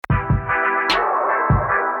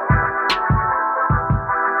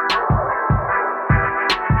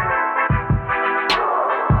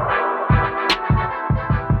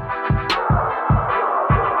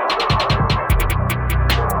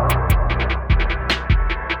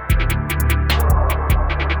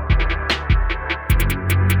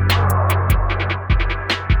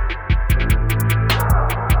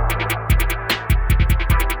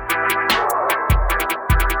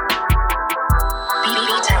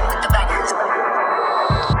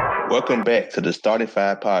Welcome back to the Starting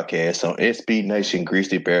Five podcast on SB Nation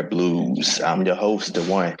Grizzly Bear Blues. I'm your host, the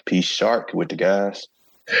one, P Shark, with the guys.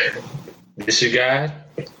 This your guy,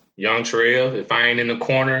 Young Trail. If I ain't in the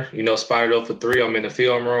corner, spotted up for three, I'm in the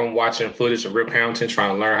film room watching footage of Rip Hamilton,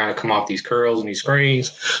 trying to learn how to come off these curls and these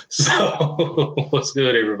screens. So, what's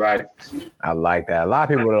good, everybody? I like that. A lot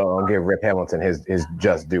of people don't give Rip Hamilton his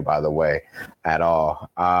just due, by the way, at all.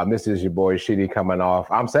 This is your boy Shitty coming off.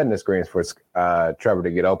 I'm setting the screens for Trevor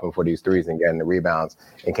to get open for these threes and getting the rebounds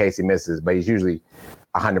in case he misses, but he's usually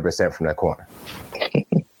 100% from that corner.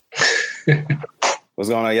 What's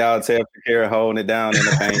going on, y'all? Taylor here holding it down in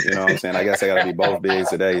the paint. You know what I'm saying? I guess I got to be both bigs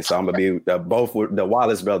today. So I'm going to be both with the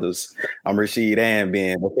Wallace brothers. I'm Rasheed and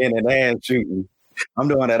Ben, defending and shooting. I'm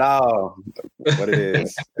doing it all. What it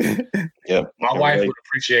is. Yep. My wife would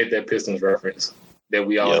appreciate that Pistons reference that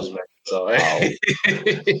we always make. So,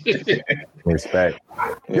 respect.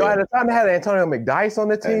 Yo, at the time they had Antonio McDyess on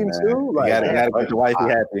the team too. Like, you got to keep the wifey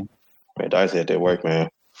happy. McDyess had that work, man.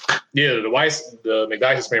 Yeah, the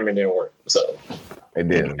McDyess experiment didn't work. So it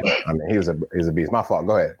didn't. I mean, he was a beast. My fault.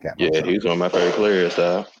 Go ahead, Cap. Yeah, he was one of my favorite players.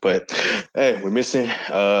 But hey, we're missing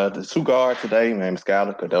the two guards today. Man,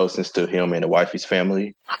 Skylar, condolences to him and the wifey's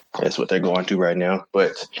family. That's what they're going through right now.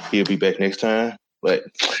 But he'll be back next time. But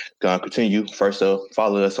gonna continue. First up,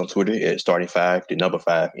 follow us on Twitter at Starting5, the number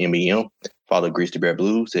 5 MEM. Follow Grizzly Bear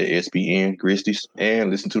Blues at SBN Grizzlies,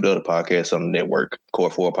 and listen to the other podcasts on the network: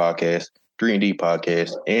 Core 4 Podcast, 3&D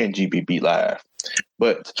Podcast, and GBB Live.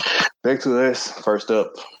 But back to us. First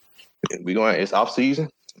up, it's off season.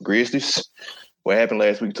 Grizzlies. What happened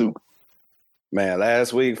last week too? Man,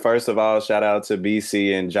 last week, first of all, shout out to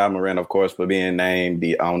BC and Ja Morant, of course, for being named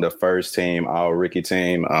on the first team, all-rookie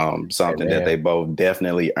team, something that they both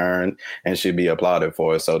definitely earned and should be applauded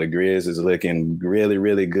for. So the Grizz is looking really,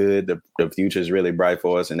 really good. The future is really bright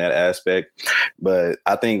for us in that aspect. But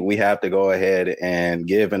I think we have to go ahead and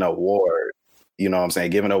give an award,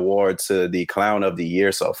 give an award to the clown of the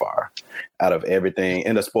year so far out of everything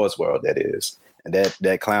in the sports world, that is. And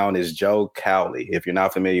that clown is Joe Cowley. If you're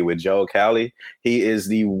not familiar with Joe Cowley, he is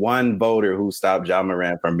the one voter who stopped Ja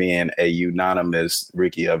Morant from being a unanimous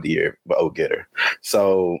Rookie of the Year vote getter.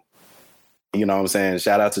 So, you know what I'm saying?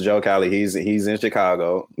 Shout out to Joe Cowley. He's in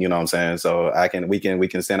Chicago. You know what I'm saying? So we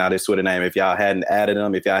can send out his Twitter name. If y'all hadn't added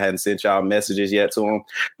him, if y'all hadn't sent y'all messages yet to him,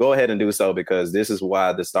 go ahead and do so, because this is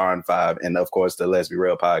why the Starting Five and of course the Let's Be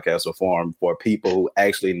Real podcast were formed, for people who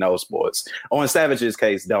actually know sports. Or in Savage's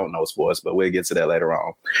case, don't know sports, but we'll get to that later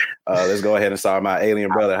on. Let's go ahead and start my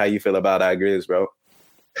alien brother. How you feel about our Grizz, bro?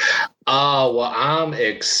 Well, I'm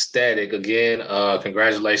ecstatic again.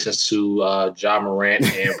 Congratulations to Ja Morant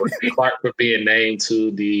and Brandon Clark for being named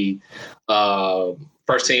to the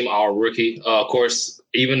first team all rookie. Of course,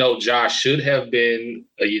 even though Ja should have been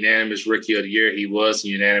a unanimous Rookie of the Year, he was a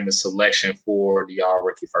unanimous selection for the all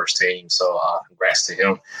rookie first team. So congrats to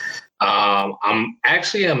him.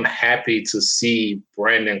 I'm happy to see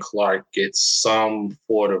Brandon Clark get some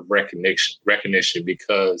sort of recognition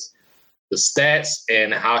because the stats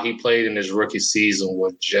and how he played in his rookie season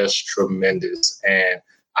were just tremendous. And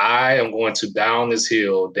I am going to die on this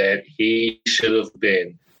hill that he should have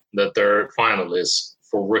been the third finalist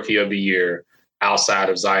for Rookie of the Year outside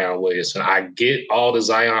of Zion Williamson. I get all the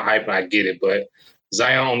Zion hype and I get it, but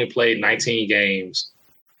Zion only played 19 games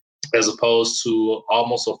as opposed to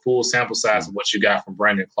almost a full sample size of what you got from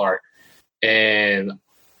Brandon Clark. And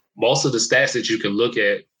most of the stats that you can look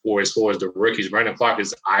at as far as the rookies, Brandon Clark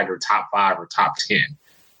is either top 5 or top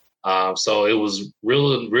 10. So it was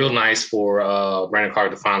real nice for Brandon Clark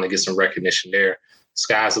to finally get some recognition there.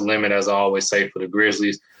 Sky's the limit, as I always say, for the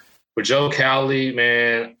Grizzlies. For Joe Cowley,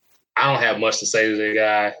 man, I don't have much to say to the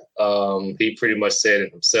guy. He pretty much said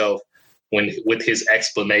it himself with his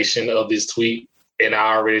explanation of this tweet, and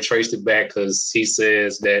I already traced it back because he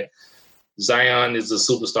says that Zion is a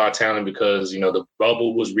superstar talent because, the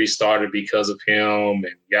bubble was restarted because of him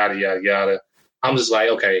and yada, yada, yada. I'm just like,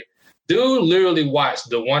 okay, dude literally watched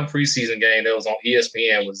the one preseason game that was on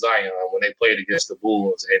ESPN with Zion when they played against the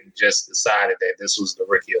Bulls and just decided that this was the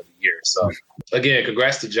Rookie of the Year. So, again,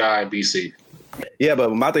 congrats to Ja and BC. Yeah,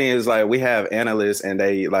 but my thing is, we have analysts and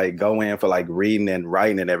they go in for reading and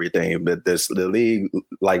writing and everything, but the league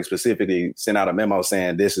specifically sent out a memo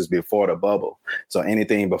saying this is before the bubble. So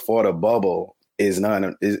anything before the bubble is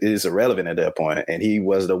irrelevant at that point. And he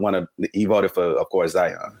was he voted for, of course,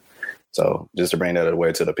 Zion. So just to bring that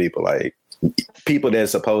aware to the people, people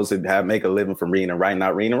that's supposed to make a living from reading and writing,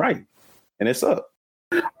 not reading and writing. And it's up.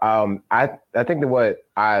 I think that what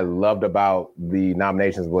I loved about the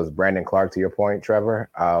nominations was Brandon Clarke, to your point, Trevor.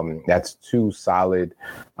 That's two solid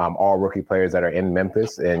all rookie players that are in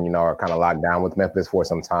Memphis and, you know, are kind of locked down with Memphis for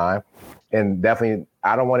some time. And definitely,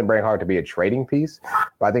 I don't want Brandon Clarke to be a trading piece,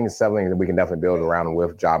 but I think it's something that we can definitely build around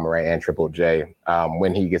with Ja Morant and Triple J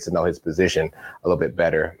when he gets to know his position a little bit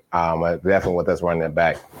better. Definitely with us running it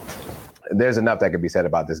back. There's enough that could be said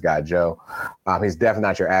about this guy, Joe. He's definitely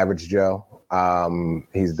not your average Joe.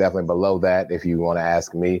 He's definitely below that, if you want to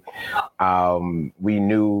ask me. Everyone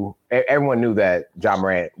knew that Ja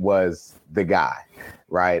Morant was the guy,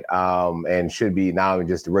 right? And should be not only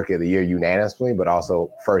just the Rookie of the Year unanimously, but also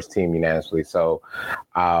first team unanimously. So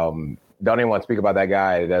don't even want to speak about that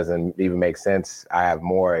guy. It doesn't even make sense. I have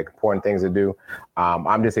more important things to do.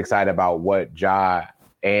 I'm just excited about what Ja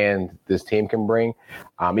and this team can bring.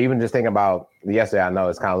 Even just thinking about yesterday, I know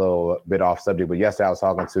it's kind of a little bit off subject, but yesterday I was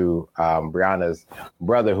talking to Brianna's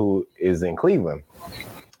brother who is in Cleveland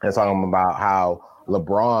and talking about how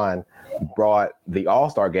LeBron brought the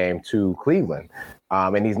All-Star game to Cleveland.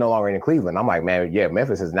 And he's no longer in Cleveland. I'm like, man, yeah,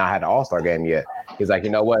 Memphis has not had an All-Star game yet. He's like,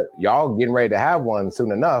 you know what? Y'all getting ready to have one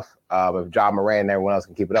soon enough. If Ja Morant and everyone else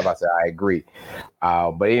can keep it up, I said, I agree.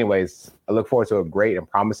 But anyways, I look forward to a great and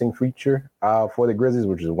promising future for the Grizzlies,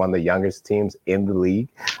 which is one of the youngest teams in the league.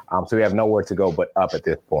 So we have nowhere to go but up at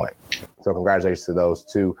this point. So congratulations to those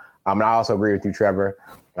two. And I also agree with you, Trevor.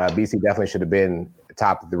 BC definitely should have been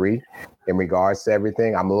top 3 in regards to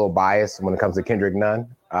everything. I'm a little biased when it comes to Kendrick Nunn,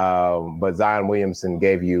 but Zion Williamson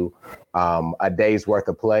gave you a day's worth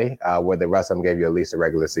of play, where the rest of them gave you at least a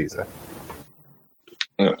regular season.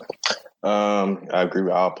 Yeah. I agree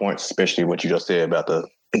with all points, especially what you just said about the.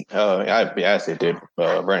 I said that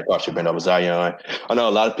Brandon Clarke should have been over Zion. I know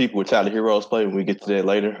a lot of people with Tyler Heroes play. When we get to that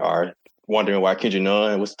later, are wondering why Kendrick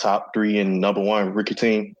Nunn was top 3 and number 1 rookie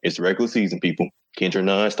team. It's the regular season, people. Kendrick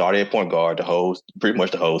Nunn started at point guard pretty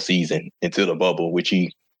much the whole season until the bubble, which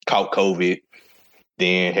he caught COVID,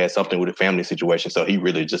 then had something with a family situation. So he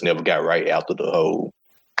really just never got right after the whole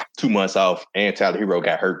 2 months off. And Tyler Hero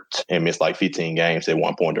got hurt and missed like 15 games at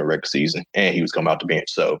one point during the regular season. And he was coming out the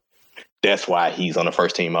bench. So that's why he's on the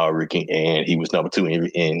first team all rookie. And he was number 2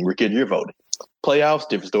 in rookie of the year voting. Playoffs,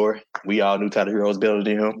 different story. We all knew Tyler Hero was better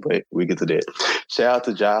than him, but we get to that. Shout out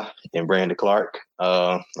to Ja and Brandon Clarke.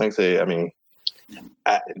 Like I said, I mean,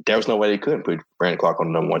 there was no way they couldn't put Brandon Clarke on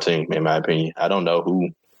the number 1 team, in my opinion. I don't know who,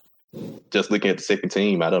 just looking at the second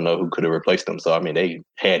team, I don't know who could have replaced them. So, I mean, they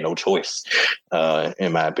had no choice,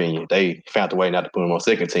 in my opinion. They found a way not to put him on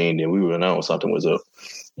second team, then we would have known something was up.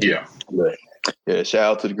 Yeah. But, yeah, shout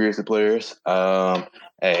out to the Grizzly players.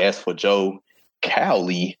 As for Joe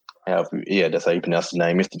Cowley, that's how you pronounce his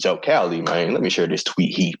name, Mr. Joe Cowley, man. Let me share this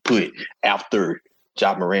tweet he put after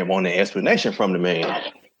Ja Morant wanted an explanation from the man.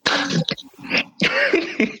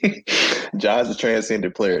 Ja's a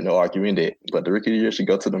transcendent player, no arguing that. But the rookie of the year should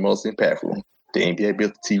go to the most impactful. The NBA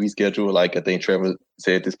built the TV schedule, like I think Trevor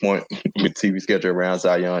said at this point, with TV schedule around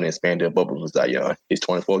Zion and expanded a bubble with Zion. It's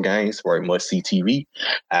 24 games for a must-see TV.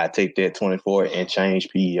 I take that 24 and change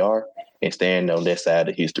PER and stand on that side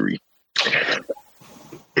of history.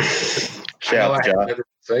 Shout out to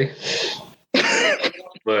Ja.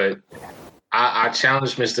 But I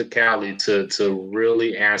challenge Mr. Cowley to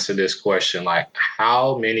really answer this question. Like,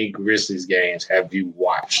 how many Grizzlies games have you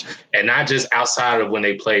watched? And not just outside of when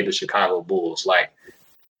they played the Chicago Bulls. Like,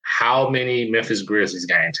 how many Memphis Grizzlies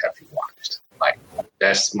games have you watched? Like,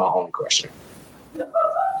 that's my only question.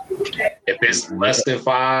 If it's less than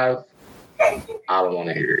 5, I don't want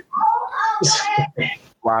to hear it.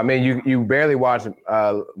 Well, I mean, you barely watch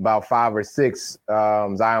about 5 or 6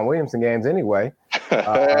 Zion Williamson games anyway,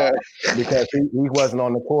 because he wasn't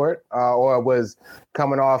on the court or was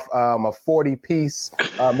coming off a 40-piece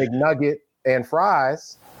McNugget and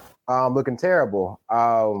fries, looking terrible.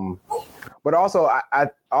 But also, I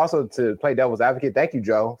also to play devil's advocate, thank you,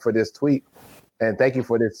 Joe, for this tweet, and thank you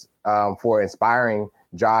for this for inspiring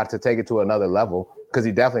Ja to take it to another level, because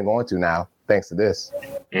he's definitely going to now, thanks to this.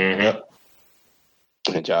 Mm-hmm.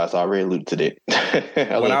 And Josh already alluded to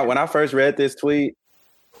that. When I first read this tweet,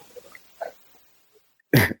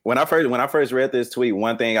 when I first read this tweet,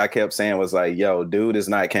 one thing I kept saying was like, "Yo, dude is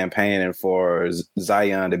not campaigning for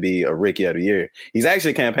Zion to be a Rookie of the Year. He's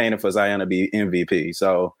actually campaigning for Zion to be MVP."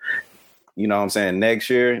 So, you know what I'm saying? Next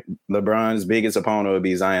year, LeBron's biggest opponent would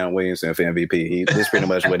be Zion Williamson for MVP. This is pretty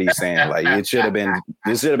much what he's saying. Like, this should have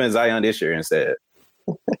been Zion this year instead.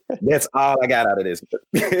 That's all I got out of this.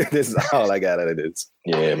 This is all I got out of this.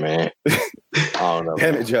 Yeah, man. I don't know.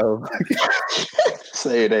 Damn it, Joe.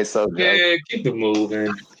 Say it ain't so good. Yeah, keep it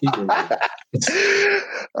moving.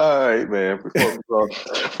 All right, man.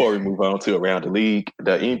 Before we move on to around the league,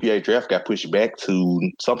 the NBA draft got pushed back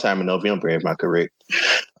to sometime in November. Am I correct?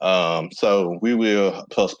 So we will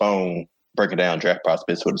postpone breaking down draft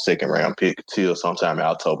prospects for the second round pick till sometime in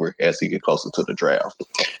October as we get closer to the draft.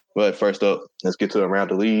 But first up, let's get to around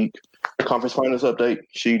the league conference finals update.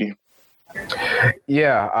 Sheedy.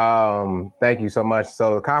 Yeah, thank you so much.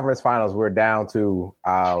 So the conference finals, we're down to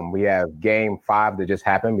we have game 5 that just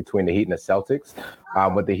happened between the Heat and the Celtics,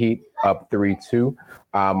 with the Heat up 3-2.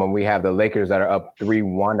 And we have the Lakers that are up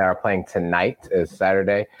 3-1 that are playing tonight, is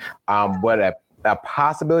Saturday. But a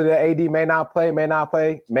possibility that AD may or may not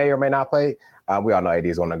play. We all know AD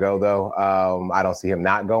is going to go, though. I don't see him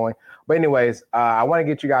not going. But anyways, I want to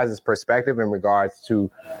get you guys' perspective in regards to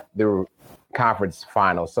the conference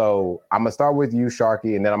final. So I'm gonna start with you,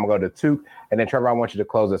 Sharky, and then I'm gonna go to Took, and then Trevor, I want you to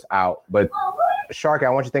close us out. But Sharky, I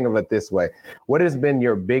want you to think of it this way: what has been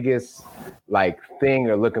your biggest thing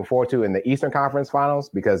you're looking forward to in the Eastern Conference Finals?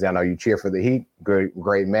 Because I know you cheer for the Heat,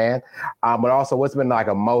 great man. But also, what's been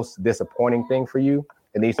a most disappointing thing for you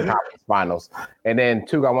in the Eastern Conference Finals? And then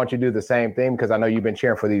Took, I want you to do the same thing because I know you've been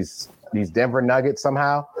cheering for these Denver Nuggets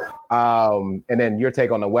somehow. And then your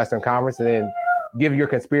take on the Western Conference, and then give your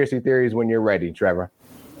conspiracy theories when you're ready, Trevor.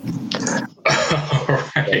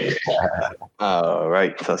 All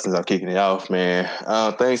right. So since I'm kicking it off, man,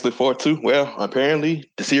 things to look forward to. Well,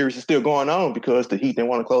 apparently the series is still going on because the Heat didn't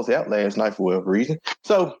want to close out last night for whatever reason.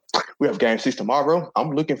 So we have game 6 tomorrow.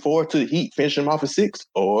 I'm looking forward to the Heat finishing them off at 6,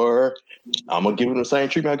 or I'm going to give them the same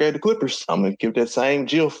treatment I gave the Clippers. I'm going to give that same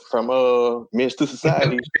GIF from Men's to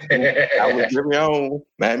Society. I was very own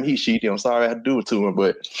Miami Heat sheet. I'm sorry I had to do it to him,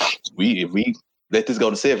 but if we let this go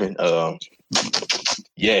to 7,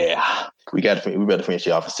 yeah, we better finish it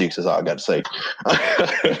off at 6. That's all I got to say.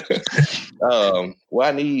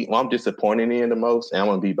 What I'm disappointed in the most, and I'm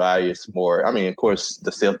gonna be biased more. I mean, of course,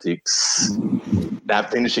 the Celtics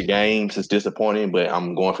not finishing games is disappointing, but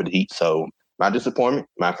I'm going for the Heat. So my disappointment,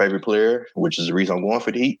 my favorite player, which is the reason I'm going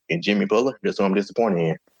for the Heat, and Jimmy Butler. That's what I'm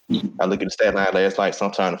disappointed in. I look at the stat line last night.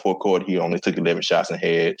 Sometime in the fourth quarter, he only took 11 shots and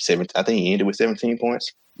had 7. I think he ended with 17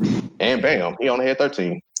 points. And bam, he only had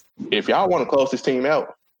 13. If y'all want to close this team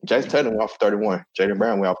out, Jason Tatum went off for 31. Jaylen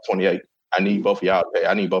Brown went off for 28. I need both of y'all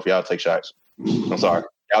to take shots. I'm sorry.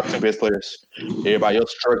 Y'all the best players. Everybody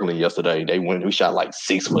else struggling yesterday. We shot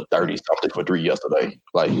 6 for 30 something for 3 yesterday.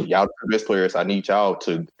 Y'all the best players. I need y'all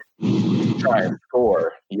to try and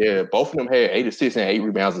score. Yeah, both of them had 8 assists and 8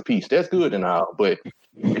 rebounds apiece. That's good and all, but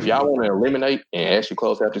if y'all want to eliminate and actually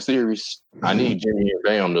close out the series, I need Jimmy and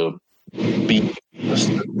Bam to be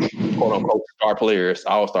quote-unquote star players,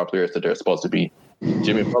 all-star players that they're supposed to be.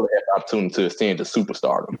 Jimmy Butler had the opportunity to ascend to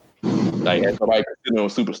superstardom. As somebody consider him a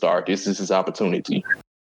superstar, this is his opportunity.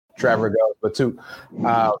 Trevor goes, but Took,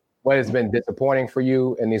 what has been disappointing for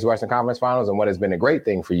you in these Western Conference Finals, and what has been a great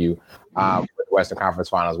thing for you with the Western Conference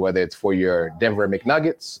Finals, whether it's for your Denver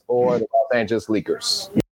McNuggets or the Los Angeles Lakers?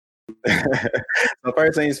 So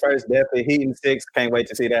first things first, definitely Heat and 6. Can't wait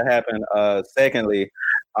to see that happen. Secondly,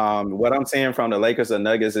 what I'm seeing from the Lakers and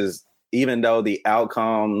Nuggets is, even though the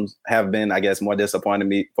outcomes have been, I guess, more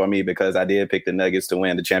disappointing for me because I did pick the Nuggets to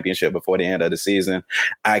win the championship before the end of the season,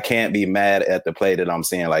 I can't be mad at the play that I'm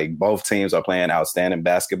seeing. Both teams are playing outstanding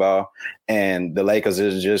basketball, and the Lakers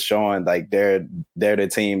is just showing they're the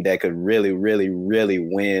team that could really, really, really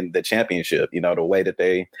win the championship. The way that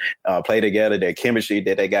they play together, their chemistry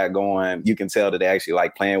that they got going, you can tell that they actually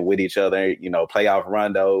like playing with each other. Playoff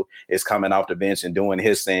Rondo is coming off the bench and doing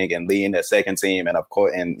his thing and leading the second team, and of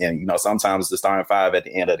course, and sometimes the starting 5 at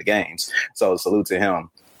the end of the games. So salute to him.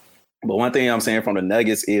 But one thing I'm saying from the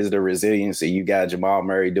Nuggets is the resiliency. You got Jamal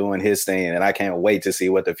Murray doing his thing, and I can't wait to see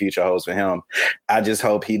what the future holds for him. I just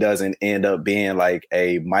hope he doesn't end up being like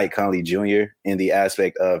a Mike Conley Jr. in the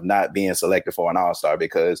aspect of not being selected for an All-Star,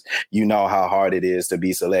 because you know how hard it is to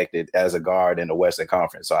be selected as a guard in the Western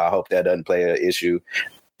Conference. So I hope that doesn't play an issue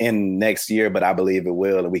in next year, but I believe it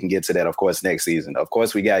will, and we can get to that, of course, next season. Of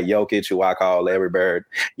course, we got Jokic, who I call Larry Bird,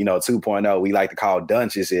 2.0. We like to call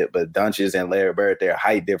Doncic it, but Doncic and Larry Bird, their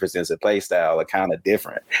height differences and play style are kind of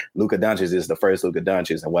different. Luka Doncic is the first Luka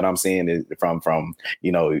Doncic, and what I'm seeing is from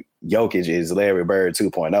Jokic is Larry Bird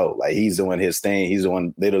 2.0. He's doing his thing. He's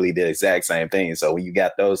doing literally the exact same thing. So when you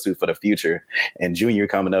got those two for the future, and Junior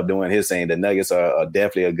coming up doing his thing, the Nuggets are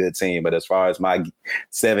definitely a good team. But as far as my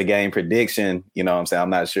 7-game prediction, I'm saying I'm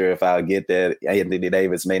not sure if I'll get that. Anthony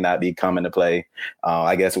Davis may not be coming to play.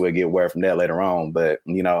 I guess we'll get word from that later on. But,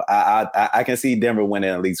 I can see Denver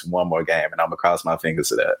winning at least one more game, and I'm going to cross my fingers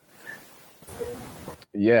to that.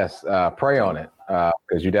 Yes, pray on it,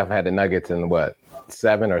 because you definitely had the Nuggets in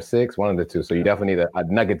 7 or 6, one of the two. So you definitely need a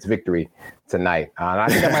Nuggets victory tonight. And I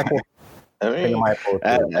think that might pull.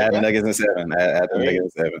 At Nuggets in 7. At the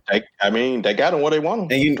Nuggets in 7. They got them where they want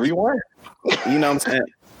them. And 3-1. You know what I'm saying?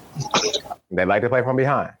 They like to play from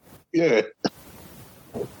behind. Yeah.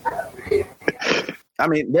 I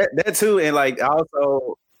mean that too, and like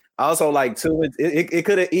also like 2. It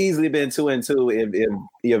could have easily been 2-2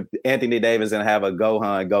 if Anthony Davis didn't have a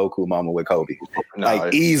Gohan Goku moment with Kobe.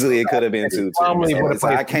 Easily it could have been 2-2. So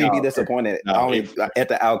I can't be disappointed only at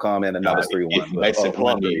the outcome and another 3-1. Mason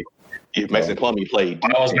Plumlee. Mason Plumlee played.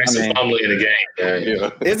 I was Mason Plumlee in the game. Yeah.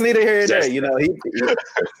 It's neither here nor there. You know,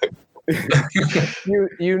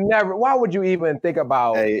 you never. Why would you even think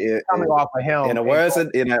about coming off of him? In the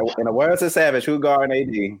words of Savage, who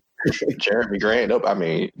guarding AD? Jeremy Grant. I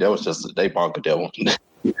mean, that was just they bunkered that one.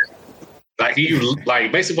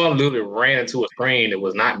 Mason Plumlee literally ran into a screen that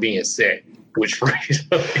was not being set, which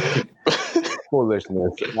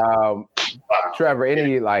foolishness. Trevor,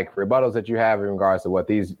 any rebuttals that you have in regards to what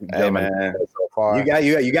these gentlemen have so far? You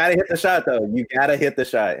got to hit the shot though. You got to hit the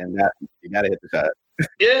shot, and you got to hit the shot.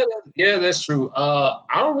 Yeah, that's true. I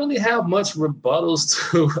don't really have much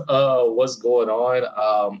rebuttals to what's going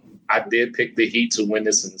on. I did pick the Heat to win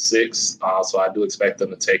this in 6, so I do expect them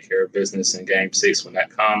to take care of business in Game 6 when that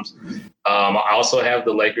comes. I also have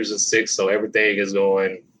the Lakers in 6, so everything is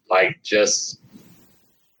going just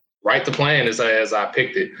right to plan as I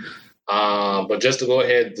picked it. But just to go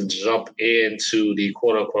ahead and jump into the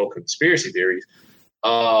quote-unquote conspiracy theories,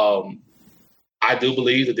 I do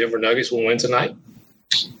believe the Denver Nuggets will win tonight.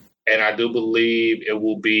 And I do believe it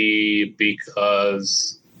will be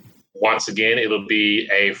because, once again, it'll be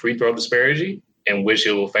a free throw disparity in which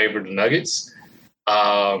it will favor the Nuggets.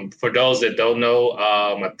 For those that don't know,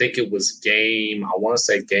 I think it was game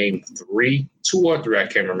 3, 2 or 3, I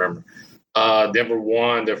can't remember. Denver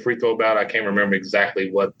won their free throw bout. I can't remember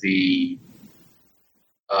exactly what the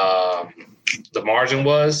margin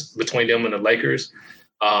was between them and the Lakers.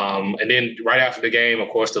 And then right after the game, of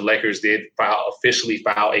course, the Lakers did officially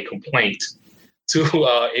file a complaint to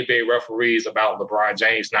NBA referees about LeBron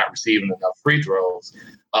James not receiving enough free throws.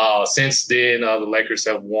 Since then, the Lakers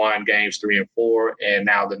have won games 3 and 4, and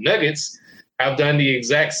now the Nuggets have done the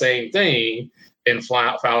exact same thing in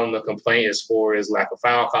filing the complaint as far as lack of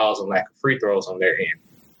foul calls and lack of free throws on their end.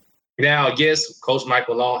 Now, yes, Coach Mike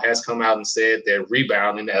Malone has come out and said that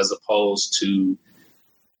rebounding as opposed to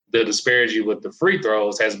the disparity with the free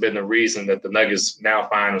throws has been the reason that the Nuggets now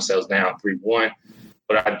find themselves down 3-1.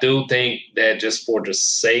 But I do think that just for the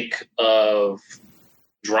sake of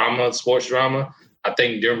drama, sports drama, I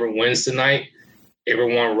think Denver wins tonight.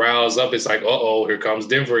 Everyone riles up. It's like, here comes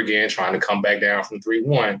Denver again, trying to come back down from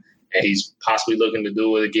 3-1. And he's possibly looking to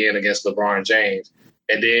do it again against LeBron James.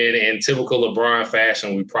 And then in typical LeBron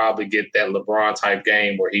fashion, we probably get that LeBron-type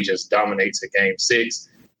game where he just dominates a Game 6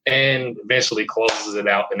 and eventually closes it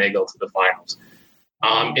out, and they go to the finals.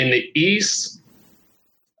 In the East,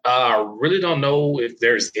 I really don't know if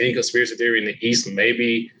there's any conspiracy theory in the East.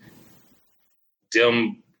 Maybe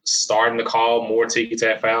them starting to call more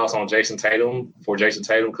ticky-tack fouls on Jason Tatum,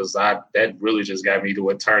 because that really just got me to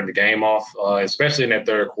what turned the game off, especially in that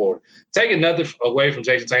third quarter. Taking nothing away from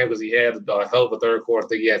Jason Tatum because he had a hell of a third quarter. I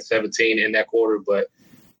think he had 17 in that quarter, but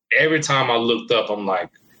every time I looked up, I'm like,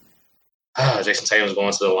 Jason Tatum's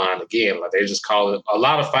going to the line again. They just call it a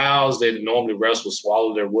lot of fouls that normally refs will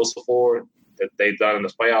swallow their whistle for that they've done in the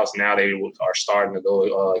playoffs. Now they are starting to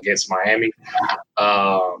go against Miami.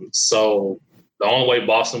 So the only way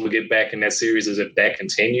Boston will get back in that series is if that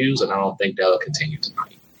continues, and I don't think that'll continue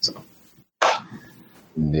tonight. So.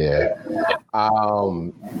 Yeah.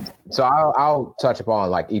 So I'll touch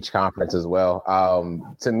upon each conference as well.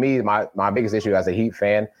 To me, my biggest issue as a Heat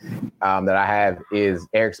fan that I have is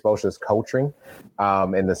Eric Spoelstra's coaching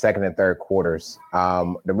in the second and third quarters.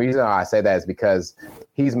 The reason I say that is because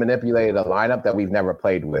he's manipulated a lineup that we've never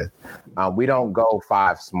played with. We don't go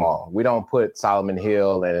 5 small. We don't put Solomon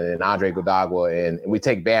Hill and Andre Iguodala and we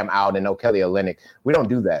take Bam out and no Kelly Olynyk. We don't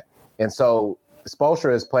do that. And so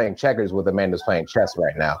Spoelstra is playing checkers with a man who's playing chess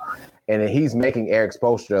right now. And he's making Eric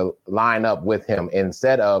Spoelstra line up with him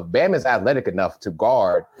instead of Bam is athletic enough to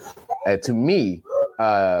guard, to me,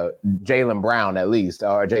 Jaylen Brown at least,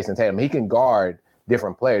 or Jason Tatum. He can guard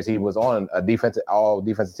different players. He was on a all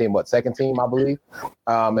defensive team, second team, I believe.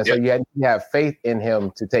 And so you have faith in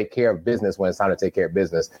him to take care of business when it's time to take care of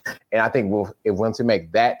business. And I think once we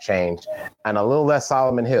make that change and a little less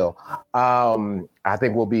Solomon Hill, I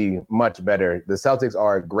think we'll be much better. The Celtics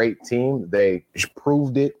are a great team. They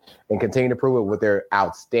proved it and continue to prove it with their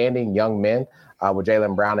outstanding young men with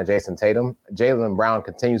Jaylen Brown and Jason Tatum. Jaylen Brown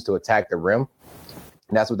continues to attack the rim.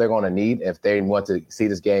 And that's what they're going to need if they want to see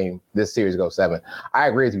this series go 7. I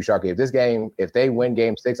agree with you, Sharky. If they win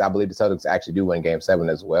Game 6, I believe the Celtics actually do win Game 7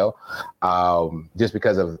 as well, just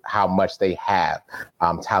because of how much they have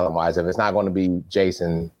talent-wise. If it's not going to be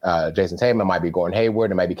Jason Tatum, it might be Gordon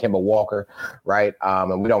Hayward, it might be Kemba Walker, right?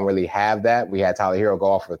 And we don't really have that. We had Tyler Hero go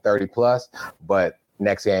off for 30+, but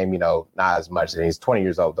next game, not as much. And he's 20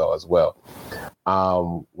 years old, though, as well.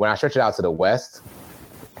 When I stretch it out to the West,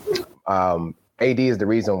 AD is the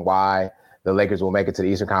reason why the Lakers will make it to the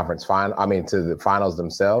Eastern Conference to the finals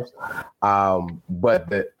themselves.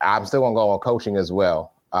 But I'm still going to go on coaching as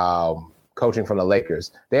well. Coaching from the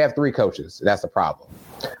Lakers. They have 3 coaches. That's the problem.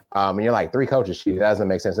 And you're like, 3 coaches? That doesn't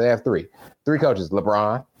make sense. They have 3. 3 coaches,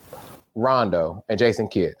 LeBron, Rondo, and Jason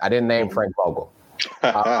Kidd. I didn't name Frank Vogel.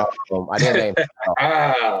 I didn't name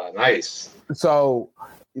nice. So,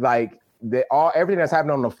 everything that's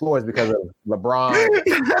happening on the floor is because of LeBron,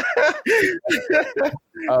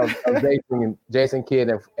 of Jason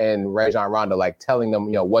Kidd and Rajon Rondo, telling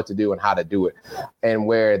them what to do and how to do it, and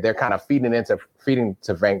where they're kind of feeding to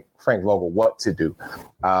Frank Vogel what to do.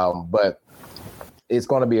 But it's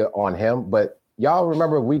going to be on him. But y'all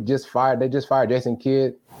remember they just fired Jason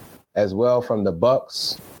Kidd as well from the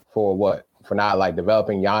Bucks for what? For not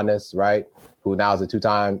developing Giannis, right? Who now is a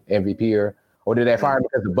 2-time MVP. Or did they fire him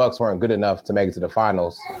because the Bucks weren't good enough to make it to the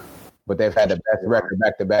finals? But they've had the best record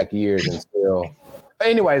back-to-back years and still.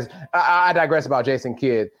 Anyways, I digress about Jason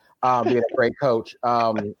Kidd being a great coach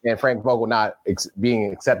and Frank Vogel not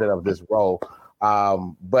being accepted of this role.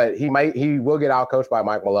 But he will get outcoached by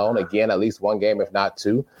Mike Malone again, at least 1 game, if not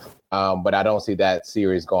 2. But I don't see that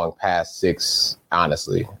series going past 6,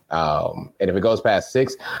 honestly. And if it goes past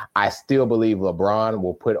 6, I still believe LeBron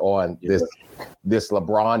will put on this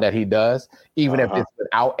LeBron that he does, even if it's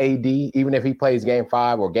without AD, even if he plays Game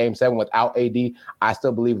 5 or Game 7 without AD, I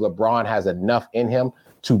still believe LeBron has enough in him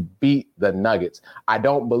to beat the Nuggets. I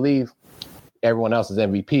don't believe everyone else's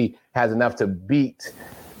MVP has enough to beat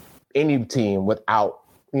any team without,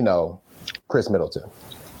 Chris Middleton.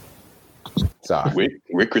 Sorry.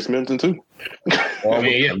 With Chris Middleton too.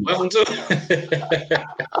 Middleton too.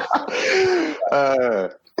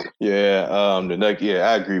 The Nuggets. Yeah,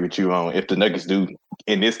 I agree with you on if the Nuggets do.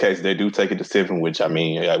 In this case, they do take it to 7, which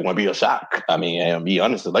it won't be a shock. Be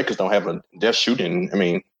honest, the Lakers don't have they're shooting.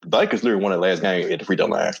 The Lakers literally won the last game at the free throw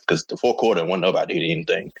line because the fourth quarter, nobody hit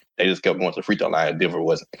anything. They just kept going to the free throw line. Denver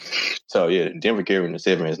wasn't. So Denver carrying the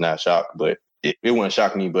 7 is not shocked, but it wouldn't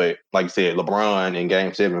shock me. But like you said, LeBron in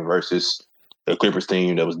Game 7 versus the Clippers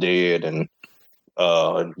team that was dead and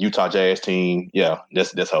Utah Jazz team,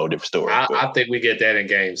 that's a whole different story. I think we get that in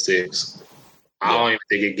Game 6. I don't even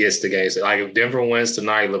think it gets to Game 6. If Denver wins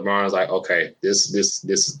tonight, LeBron's like, okay, this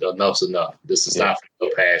enough's enough. This is not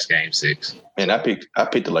going to go past Game 6. And I picked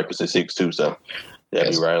the Lakers at 6 too, so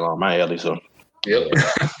that'd be right along my alley. So. Yep.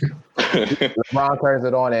 LeBron turns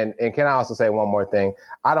it on, and can I also say one more thing?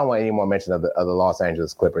 I don't want any more mention of the Los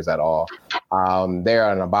Angeles Clippers at all.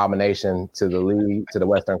 They're an abomination to the league, to the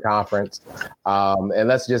Western Conference. And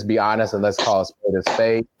let's just be honest and let's call a spade a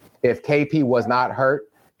spade. If KP was not hurt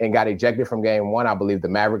and got ejected from Game 1, I believe the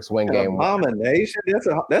Mavericks win Game 1. Abomination?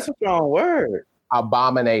 That's a strong word.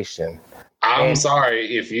 Abomination. I'm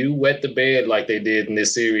sorry, if you wet the bed like they did in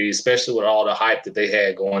this series, especially with all the hype that they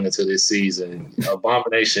had going into this season,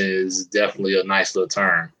 abomination is definitely a nice little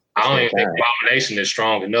term. I don't even think abomination is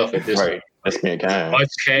strong enough at this point. That's mankind. Much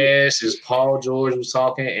cash, as Paul George was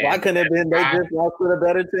talking. And why couldn't it have been they just lost to a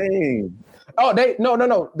better team? Oh, they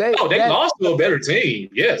lost to a better team.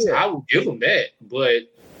 Yes, I will give them that.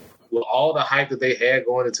 But with all the hype that they had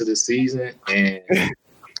going into the season and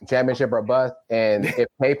championship or bust, and if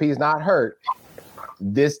KP's not hurt,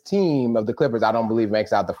 this team of the Clippers, I don't believe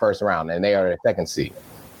makes out the first round, and they are the 2nd seed.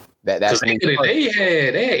 That's they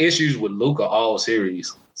had issues with Luka all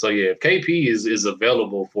series. So if KP is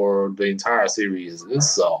available for the entire series,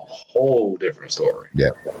 it's a whole different story. Yeah.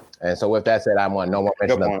 And so with that said, I want no more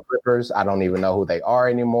mention of the Clippers. I don't even know who they are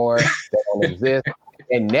anymore. They don't exist.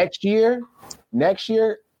 And next year,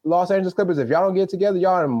 Los Angeles Clippers, if y'all don't get together,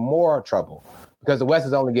 y'all in more trouble because the West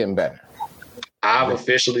is only getting better. I've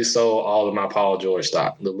officially sold all of my Paul George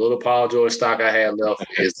stock. The little Paul George stock I had left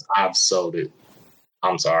I've sold it.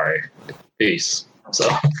 I'm sorry. Peace. So.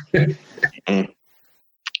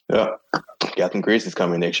 Yeah. Got them Grizzlies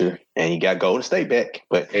coming next year. And you got Golden State back.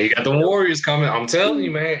 But you got the Warriors coming. I'm telling you,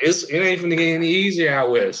 man, it ain't going to get any easier out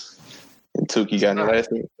west. And Tukey got in the last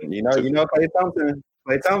game. You know, Klay Thompson.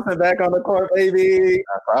 Klay Thompson back on the court, baby.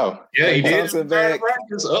 Wow. Yeah, he did. Thompson back.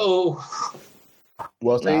 Practice. Oh.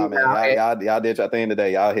 Well, man, y'all did your thing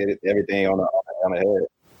today. Y'all hit everything on the head.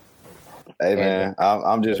 Hey, man,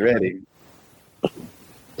 I'm just ready.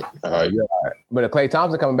 All right. Yeah. But if Klay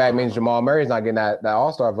Thompson coming back means Jamal Murray's not getting that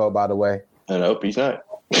All-Star vote, by the way. I hope he's not.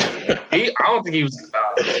 I don't think he was.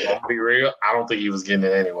 To be real, I don't think he was getting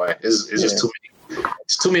it anyway. It's just too many.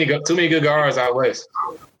 It's too many good guards out west.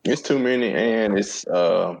 It's too many, and it's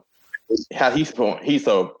how he's a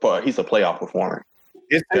playoff performer.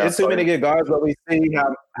 It's too many good guards, but we see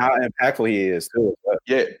how impactful he is too. But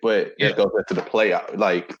it goes into the playoff.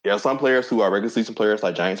 Like there are some players who are regular season players,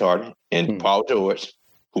 like James Harden and Paul George,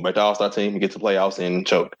 who make the All-Star team and get to the playoffs and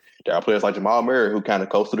choke. There are players like Jamal Murray who kind of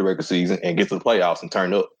coast to the regular season and get to the playoffs and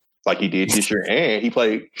turn up like he did this year. And he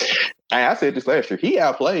played. And I said this last year. He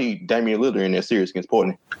outplayed Damian Lillard in that series against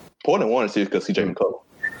Portland. Portland won the series because CJ McCollum.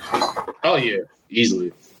 Oh yeah,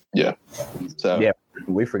 easily. Yeah. So yeah,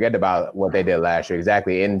 we forget about what they did last year.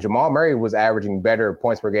 Exactly. And Jamal Murray was averaging better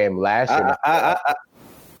points per game last year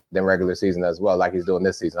than regular season as well, like he's doing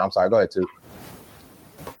this season. I'm sorry, go ahead, too.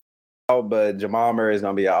 Oh, but Jamal Murray is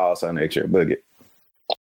gonna be an All-Star next year. Boogie.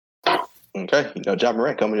 Okay, Ja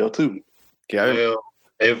Morant coming here too. Yeah.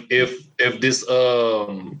 If this this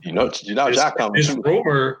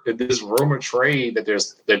rumor trade that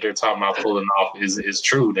they're talking about pulling off is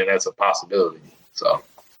true, then that's a possibility. So,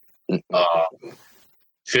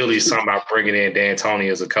 Philly's talking about bringing in D'Antoni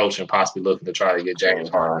as a coach and possibly looking to try to get James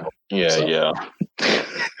Harden. Yeah.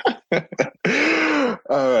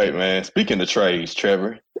 All right, man. Speaking of trades,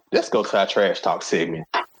 Trevor, let's go to our trash talk segment.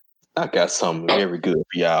 I got something very good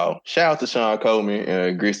for y'all. Shout out to Sean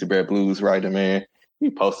Coleman, Grizzly Bear Blues writer, man. He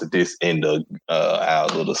posted this in the our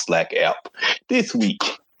little Slack app this week.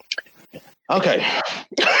 Okay.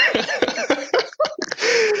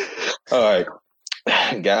 All right.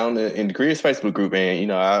 Got in the Grizz Facebook group, man.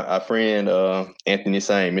 Our friend Anthony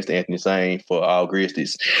Sane, Mr. Anthony Sane for all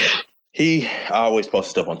Grizzlies. He always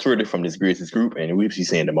posts stuff on Twitter from this Grizzlies group, and we be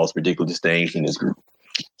seeing the most ridiculous things in this group.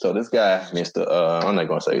 So this guy, Mr. I'm not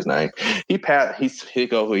going to say his name. Here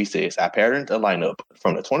goes what he says. I patterned a lineup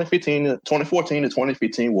from the 2014 to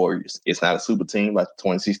 2015 Warriors. It's not a super team like the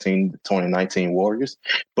 2016 to 2019 Warriors,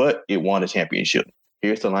 but it won a championship.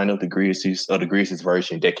 Here's the lineup of the Grizzlies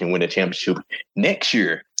version that can win a championship next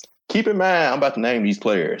year. Keep in mind, I'm about to name these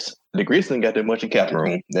players. The Grizzlies ain't got that much in cap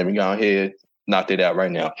room. Let me go ahead, knock that out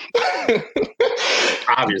right now.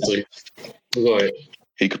 Obviously. Go ahead.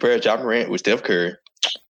 He compared Ja Morant with Steph Curry,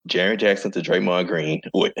 Jaren Jackson to Draymond Green,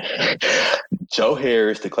 with Joe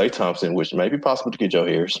Harris to Klay Thompson, which may be possible to get Joe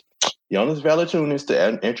Harris, Jonas Valanciunas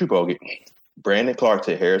to Andrew Bogut, Brandon Clark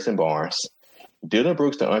to Harrison Barnes, Dylan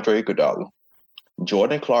Brooks to Andre Iguodala,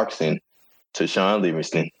 Jordan Clarkson to Sean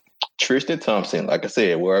Livingston, Tristan Thompson, like I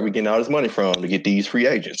said, where are we getting all this money from to get these free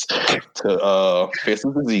agents? To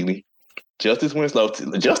Festus Ezeli, Justice Winslow to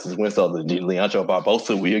Leandro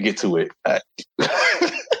Barbosa. We'll get to it.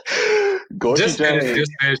 Just finish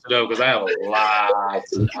it up because I have a lot.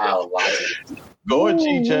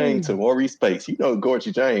 Gorgie Jang to Maurice Space.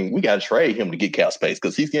 Gorgie Jang, we got to trade him to get cap space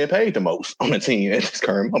because he's getting paid the most on the team at this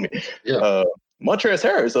current moment. Yeah. Montrezl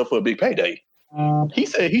Harris up for a big payday. He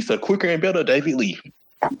said he's a quicker and better David Lee.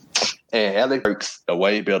 And Alec Burks, a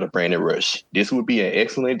way better Brandon Rush. This would be an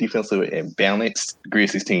excellent defensive and balanced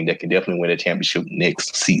Grizzlies team that can definitely win a championship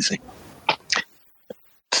next season.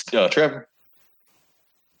 Trevor,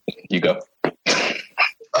 you go.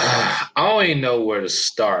 I don't even know where to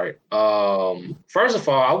start. First of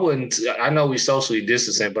all, I know we socially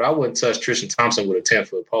distancing, but I wouldn't touch Tristan Thompson with a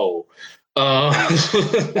 10-foot pole.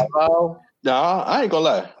 Hello? Nah, I ain't gonna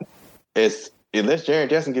lie. Unless Jaren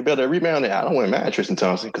Jackson get better at rebounding, I don't want to mind Tristan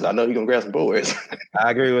Thompson because I know he's gonna grab some boards.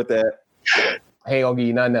 I agree with that. He ain't gonna give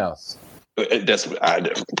you nothing else. That's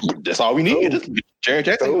all we need. Jaren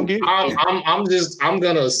Jackson gonna get. I'm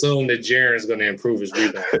gonna assume that Jaren's gonna improve his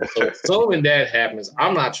rebound. So assuming that happens,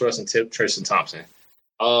 I'm not trusting Tristan Thompson.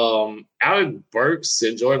 Alec Burks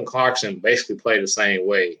and Jordan Clarkson basically play the same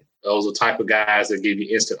way. Those are the type of guys that give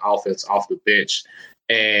you instant offense off the bench,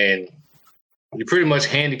 and you pretty much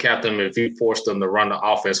handicap them if you force them to run the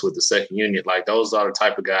offense with the second unit. Like, those are the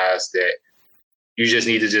type of guys that you just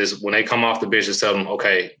need to when they come off the bench, just tell them,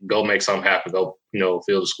 okay, go make something happen. Go,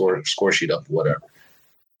 fill the score sheet up, whatever.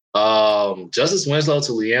 Justice Winslow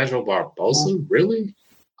to Leandro Barbosa? Really?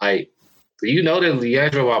 Like, do you know that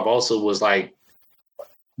Leandro Barbosa was like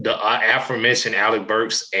the aforementioned Alec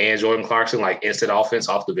Burks and Jordan Clarkson, like instant offense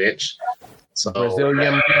off the bench? So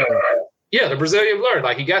Brazilian. Yeah, the Brazilian blur.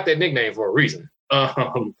 Like, he got that nickname for a reason. So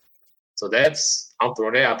I'm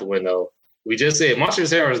throwing that out the window. We just said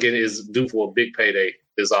Montrezl Harrell is due for a big payday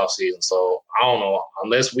this offseason. So I don't know.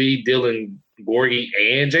 Unless we dealing Gorgie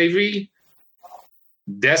and JV,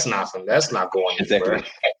 that's not going anywhere. Exactly.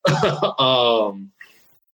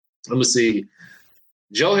 Let me see.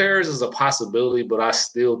 Joe Harris is a possibility, but I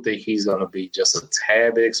still think he's going to be just a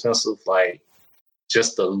tad bit expensive, like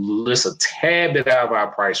just a tad bit out of our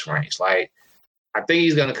price range. Like, I think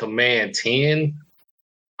he's going to command 10.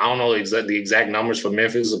 I don't know the exact numbers for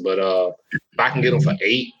Memphis, but if I can get him for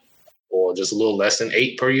 8 or just a little less than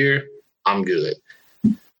 8 per year, I'm good.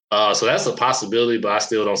 So that's a possibility, but I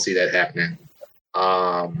still don't see that happening.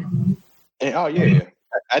 I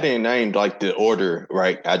didn't name like the order,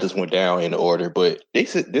 right? I just went down in the order, but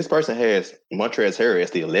this person has Montrezl Harrell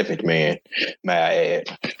as the 11th man. May I add?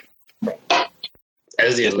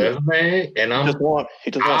 As the 11th man, and he just won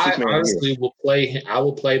 6 man. I honestly will play. I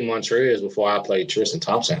will play Montrezl before I play Tristan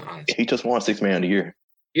Thompson. Honestly. He just won 6 man of the year.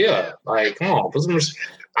 Yeah, like come on, put some.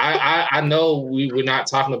 I know we're not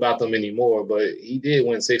talking about them anymore, but he did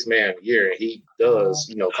win 6 man of the year, and he does,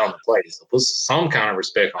 come to play. So put some kind of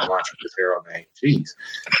respect on Montrezl Harrell name. Jeez.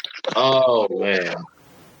 Oh man.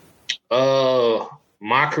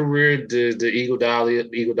 My career, the Eagle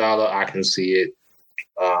Dollar, I can see it.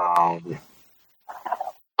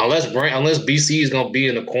 Unless BC is gonna be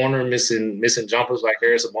in the corner missing jumpers like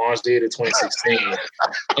Harrison Barnes did in 2016.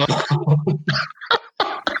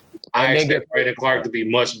 I expect Brandon Clark to be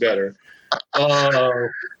much better.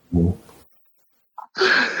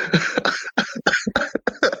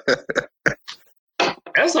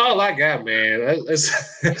 That's all I got, man.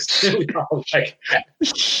 That's really all I got.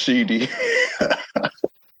 Shitty.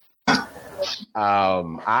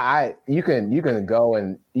 You can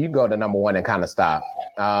go to number 1 and kind of stop.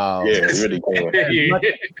 It's really cool.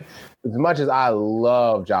 As much as I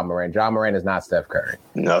love John Morant is not Steph Curry.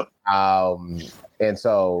 No. And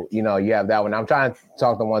so, you have that one. I'm trying to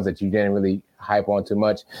talk the ones that you didn't really hype on too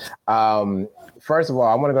much. First of all,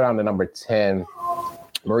 I want to go down to number 10,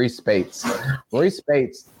 Maurice Spates. Maurice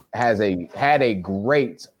Spates had a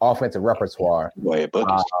great offensive repertoire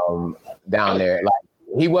down there. Like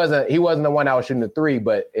he wasn't the one that was shooting the 3,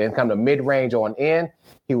 but in kind of mid-range on in,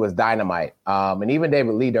 he was dynamite. And even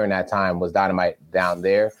David Lee during that time was dynamite down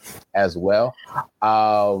there as well.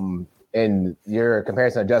 In your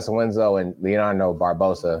comparison of Justin Winslow and Leonardo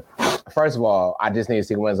Barbosa, first of all, I just need to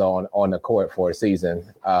see Winslow on the court for a season,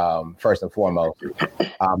 first and foremost,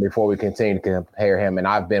 before we continue to compare him. And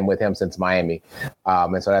I've been with him since Miami,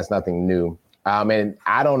 and so that's nothing new. And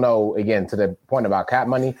I don't know, again, to the point about cap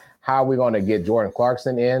money, how are we going to get Jordan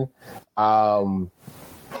Clarkson in? And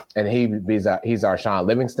he's our Sean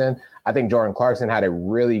Livingston. I think Jordan Clarkson had a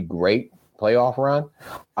really great playoff run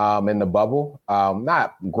in the bubble.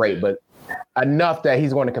 Not great, but enough that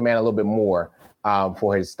he's going to command a little bit more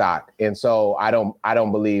for his stock. And so I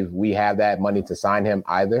don't believe we have that money to sign him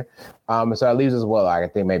either. So that leaves us I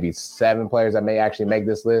think maybe 7 players that may actually make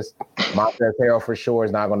this list. Montrezl Harrell for sure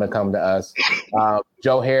is not going to come to us.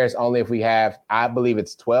 Joe Harris only if we have, I believe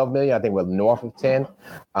it's $12 million. I think we're north of 10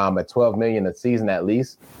 at $12 million a season at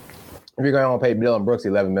least. If you're going to pay Dillon Brooks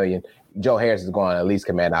 $11 million, Joe Harris is going to at least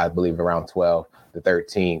command, I believe, around 12 to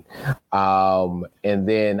 13. And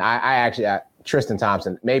then I actually Tristan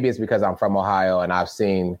Thompson, maybe it's because I'm from Ohio and I've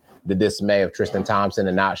seen the dismay of Tristan Thompson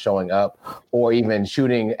and not showing up or even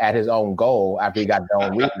shooting at his own goal after he got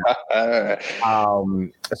done with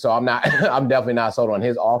so I'm definitely not sold on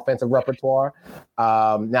his offensive repertoire.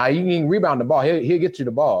 Now you can rebound the ball. He'll get you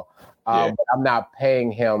the ball. But I'm not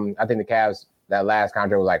paying him. I think the Cavs, that last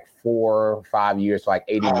contract was like 4 or 5 years, so like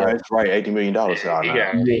 $80 million. That's right, $80 million.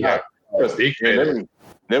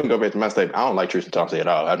 Let me go back to my statement. I don't like Tristan Thompson at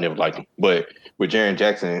all. I've never liked him. But with Jaren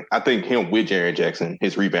Jackson, I think him with Jaren Jackson,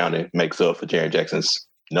 his rebounding makes up for Jaren Jackson's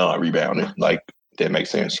non-rebounding. Like, that makes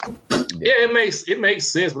sense. Yeah, it makes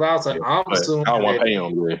sense. But I'm assuming I don't want to pay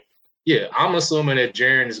him. Really. Yeah, I'm assuming that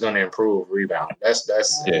Jaren is going to improve rebound. That's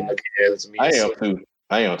me. I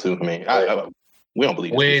am too. I mean, we don't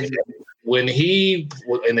believe when he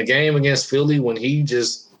in the game against Philly, when he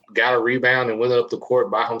just got a rebound and went up the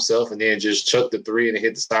court by himself and then just chucked the 3 and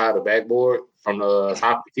hit the side of the backboard from the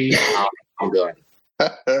top of the key, I'm done.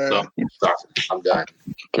 So, I'm done.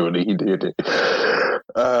 He did it.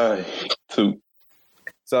 2.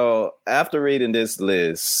 So after reading this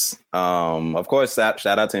list, of course, shout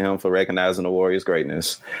out to him for recognizing the Warriors'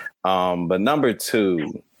 greatness. But number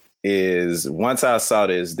 2 is, once I saw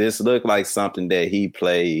this looked like something that he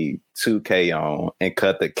played 2K on and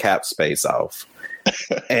cut the cap space off.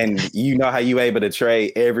 And you know how you able to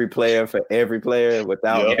trade every player for every player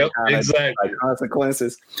without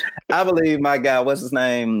consequences. I believe my guy, what's his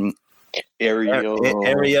name?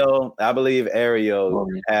 Ariel. I believe Ariel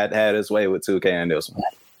had his way with 2K in this one.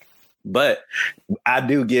 But I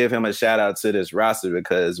do give him a shout out to this roster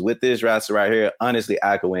because with this roster right here, honestly,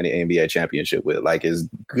 I could win the NBA championship with. Like, it's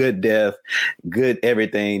good depth, good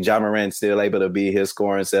everything. Ja Morant still able to be his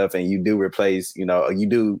scoring self, and you do replace, you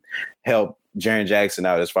do help Jaren Jackson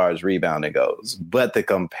out as far as rebounding goes. But the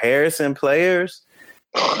comparison players,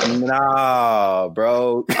 nah,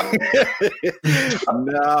 bro.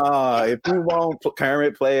 Nah, if you want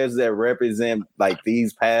current players that represent like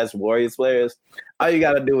these past Warriors players, all you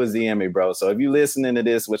got to do is DM me, bro. So if you're listening to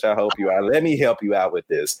this, which I hope you are, let me help you out with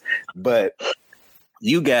this. But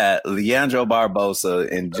you got Leandro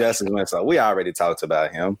Barbosa and Justice Winslow. We already talked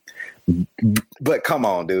about him. But come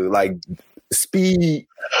on, dude. Like, speed.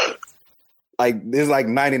 Like, it's like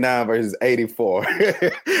 99 versus 84.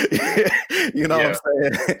 You know what I'm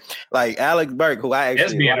saying? Like, Alec Burke, who I actually...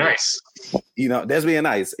 That's being nice. That's being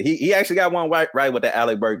nice. He actually got one right with the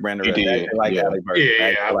Alec Burke brand. He did. Alec Burke.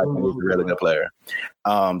 Yeah, like he's a really good player.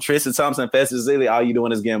 Tristan Thompson, Festus Ezeli, all you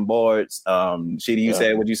doing is getting boards. Sheedy, you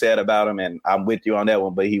said what you said about him, and I'm with you on that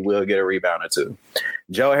one, but he will get a rebound or two.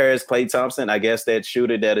 Joe Harris, Klay Thompson, I guess that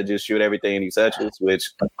shooter that'll just shoot everything he touches,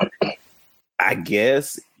 which I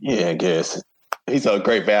guess. Yeah, I guess. He's a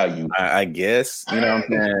great value. I guess. You know what I'm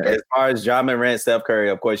saying? As far as Ja Morant, Steph Curry,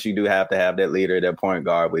 of course, you do have to have that leader, that point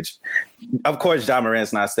guard, which, of course, Ja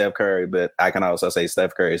Morant's not Steph Curry, but I can also say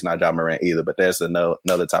Steph Curry is not Ja Morant either, but that's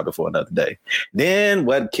another topic for another day. Then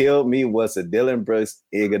what killed me was the Dillon Brooks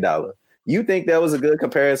Iguodala. You think that was a good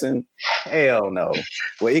comparison? Hell no.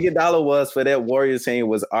 What Iguodala was for that Warriors team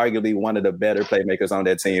was arguably one of the better playmakers on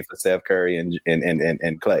that team for Steph Curry and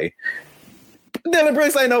Klay. Dillon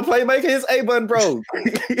Brooks ain't no playmaker. His A-button broke.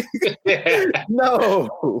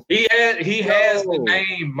 No. He has the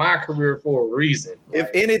name My Career for a reason. If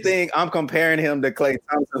anything, I'm comparing him to Klay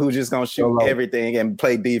Thompson, who's just going to shoot everything and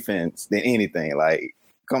play defense than anything. Like,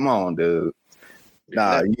 come on, dude.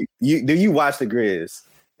 Nah, you watch the Grizz.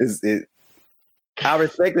 I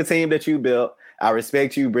respect the team that you built. I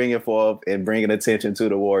respect you bringing forth and bringing attention to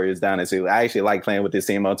the Warriors down into. I actually like playing with this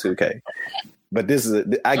team on 2K. But this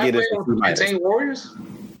is I get it. 15 Warriors?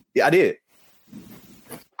 Yeah, I did.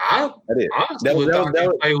 I did. Honestly, thought they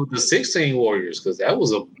played with the 16 Warriors because that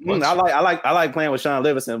was a. I like playing with Sean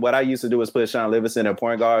Livingston. What I used to do was put Sean Livingston at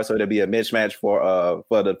point guard, so there'd be a mismatch for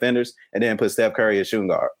the defenders, and then put Steph Curry at shooting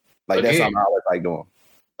guard. Like that's something I always like doing.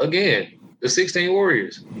 Again, the 16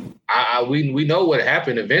 Warriors. We know what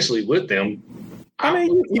happened eventually with them. I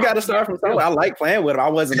mean, you got to start from somewhere. I like playing with them. I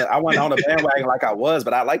wasn't on the bandwagon like I was,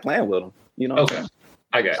 but I like playing with them. You know. Okay.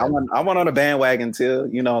 I got it. I went on the bandwagon until,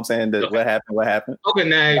 you know what I'm saying, what happened. Okay,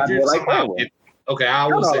 now if you're talking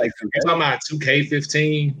about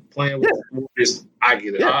 2K15 playing with Warriors, I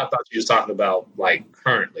get it. I thought you was talking about like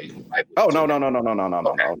currently. Like, no. Okay. No.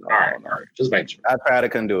 All right. Just make sure. I tried, I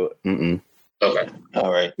couldn't do it. Mm-mm. Okay.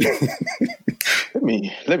 All right. let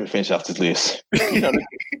me finish off this list.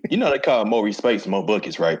 You know they call more space, more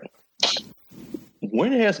buckets, right?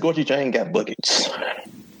 When has Gorgie Jane got buckets?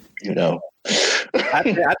 You know. I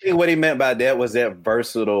think what he meant by that was that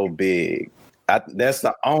versatile big. That's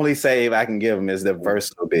the only save I can give him is the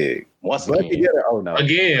versatile big. Once again,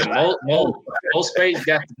 Again, Mo Spade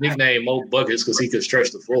got the nickname Mo Buckets because he could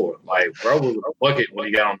stretch the floor. Like, bro was a bucket when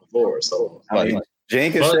he got on the floor. So,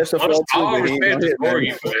 Jane can stretch the floor too. I respect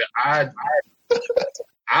Gorgie, but I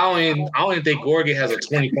don't even think Gorgie has a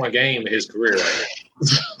 20-point game in his career right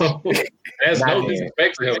now. So, that's no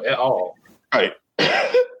disrespect to him at all. All right.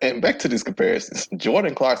 And back to these comparisons,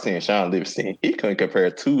 Jordan Clarkson and Sean Livingston, he couldn't compare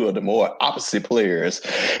two of the more opposite players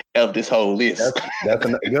of this whole list. That's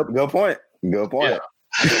a good point. Good point.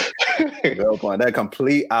 Yeah. Good point. That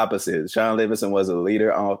complete opposite. Sean Livingston was a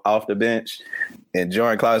leader off the bench, and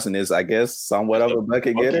Jordan Clarkson is, I guess, somewhat of a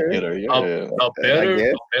bucket getter. A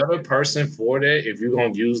better person for that, if you're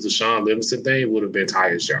going to use the Sean Livingston thing, would have been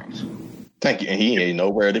Tyus Jones. Thank you. And he ain't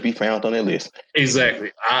nowhere to be found on that list.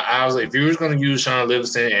 Exactly. I was like, if you were going to use Sean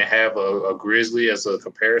Livingston and have a Grizzly as a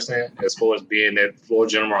comparison, as far as being that floor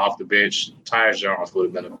general off the bench, Tyus Jones would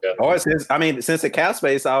have been a better. Or since the cap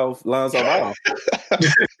space off Lonzo Ball.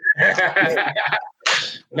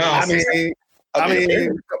 I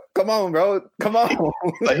mean, come on, bro. Come on.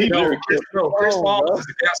 Like Chris Paul was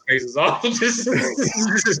the cap space is off. This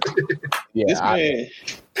man,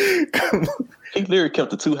 he literally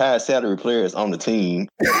kept the two high salary players on the team.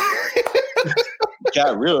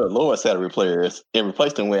 Got real lower salary players and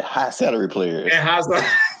replaced them with high salary players.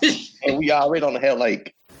 And we already don't have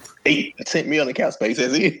like 8-10 million in cap space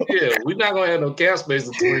as he. Yeah, we're not gonna have no cap space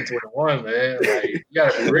in 2021, man. Like, you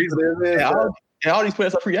gotta be reasonable. And all these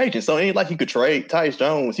players are free agents, so it ain't like you could trade Tyus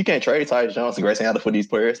Jones. You can't trade Tyus Jones and Grayson Allen for these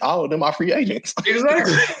players. All of them are free agents.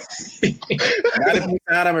 Exactly. Not if you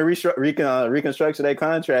sign them and reconstruction their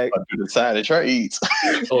contract. Sign the trades.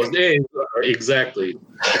 Oh, yeah, exactly.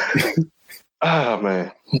 Oh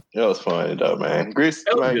man, that was fun though, man. Grizz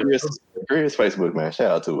Facebook, man.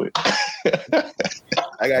 Shout out to it.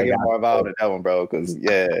 I gotta get more involved in that one, bro. Because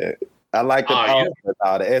I like the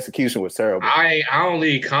the execution was terrible. I don't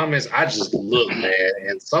leave comments. I just look, man,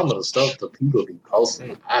 and some of the stuff the people be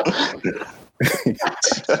posting.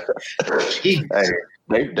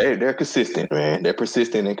 They're consistent, man. They're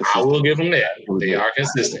persistent and consistent. I will give them that. They are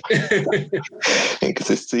consistent. And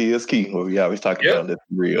consistency is key. What we always talk about that's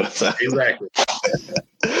real. So. Exactly.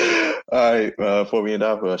 All right. Before we end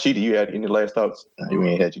off, Sheedy, you had any last thoughts? We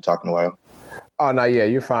ain't had you talking a while. Oh, no, yeah,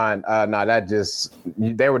 you're fine.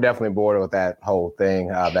 They were definitely bored with that whole thing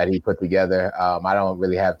that he put together. I don't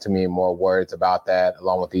really have too many more words about that,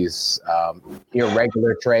 along with these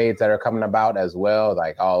irregular trades that are coming about as well.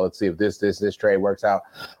 Like, let's see if this trade works out.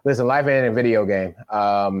 Listen, life ain't a video game,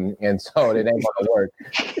 and so it ain't going to work.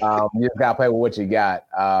 You just got to play with what you got.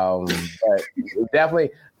 But definitely,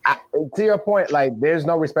 to your point, like, there's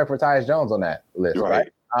no respect for Tyus Jones on that list,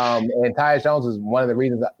 right? And Tyus Jones is one of the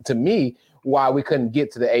reasons, to me, why we couldn't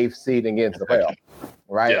get to the 8th seed and get into the playoff,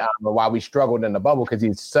 right? Yeah. Why we struggled in the bubble, because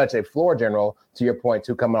he's such a floor general, to your point,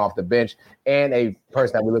 too, coming off the bench, and a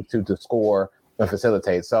person that we look to score and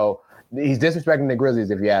facilitate. So he's disrespecting the Grizzlies,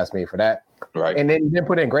 if you ask me, for that. Right. And then you didn't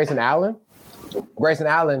put in Grayson Allen. Grayson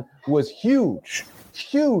Allen was huge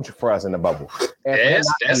for us in the bubble. And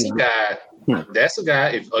that's a guy. That's a guy.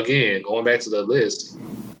 If again, going back to the list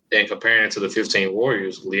and comparing it to the 15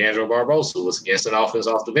 Warriors, Leandro Barbosa was instant offense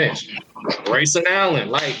off the bench. Grayson Allen,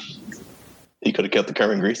 like, he could have kept the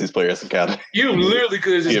current Grizzlies players in Canada. You literally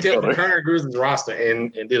could have just kept the current Grizzlies roster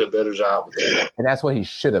and did a better job with it. And that's what he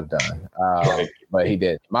should have done. But he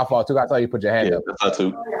did. My fault too. I thought you put your hand up. That's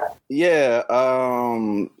too. Yeah.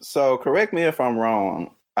 So correct me if I'm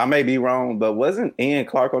wrong. I may be wrong, but wasn't Ian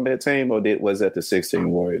Clark on that team, or was that the 16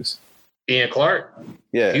 Warriors? Ian Clark?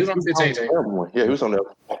 Yeah. He was on the 15 team. Yeah, he was on there.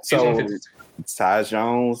 So Tyus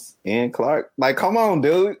Jones, Ian Clark. Like, come on,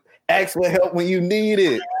 dude. Ask for help when you need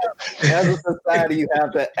it. As a society, you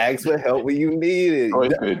have to ask for help when you need it.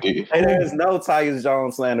 And there's no Tyus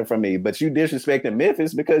Jones slander from me, but you disrespecting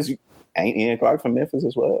Memphis because you ain't Ian Clark from Memphis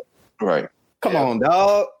as well. Right. Come on,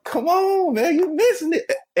 dog. Come on, man. You missing it.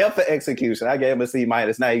 F for execution. I gave him a C-.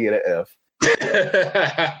 Now you get an F.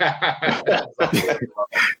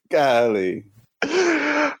 Golly.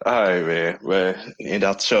 All right, man. Well, end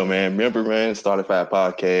out the show, man. Remember, man, Starting 5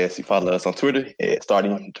 Podcast. You follow us on Twitter at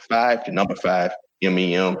Starting 5, the number 5,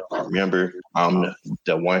 MEM. Remember, I'm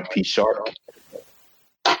the One Piece Shark.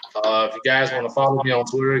 If you guys want to follow me on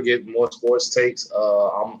Twitter, get more sports takes,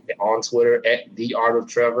 I'm on Twitter at The Art of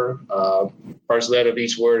Trevor. First letter of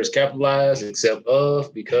each word is capitalized, except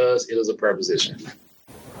of, because it is a preposition.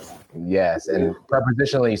 Yes, and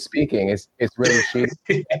prepositionally speaking, it's really cheap.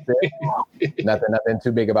 Nothing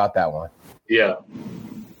too big about that one. Yeah.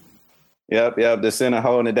 Yep. The center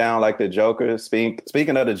holding it down like the Joker. Speaking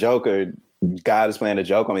of the Joker, God is playing the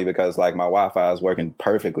joke on me because like my Wi-Fi is working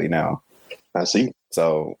perfectly now. I see.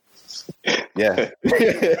 So, yeah.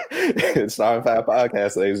 Starting 5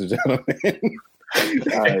 Podcast, ladies and gentlemen.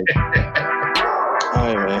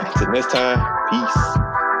 All right, man. Till next time, peace.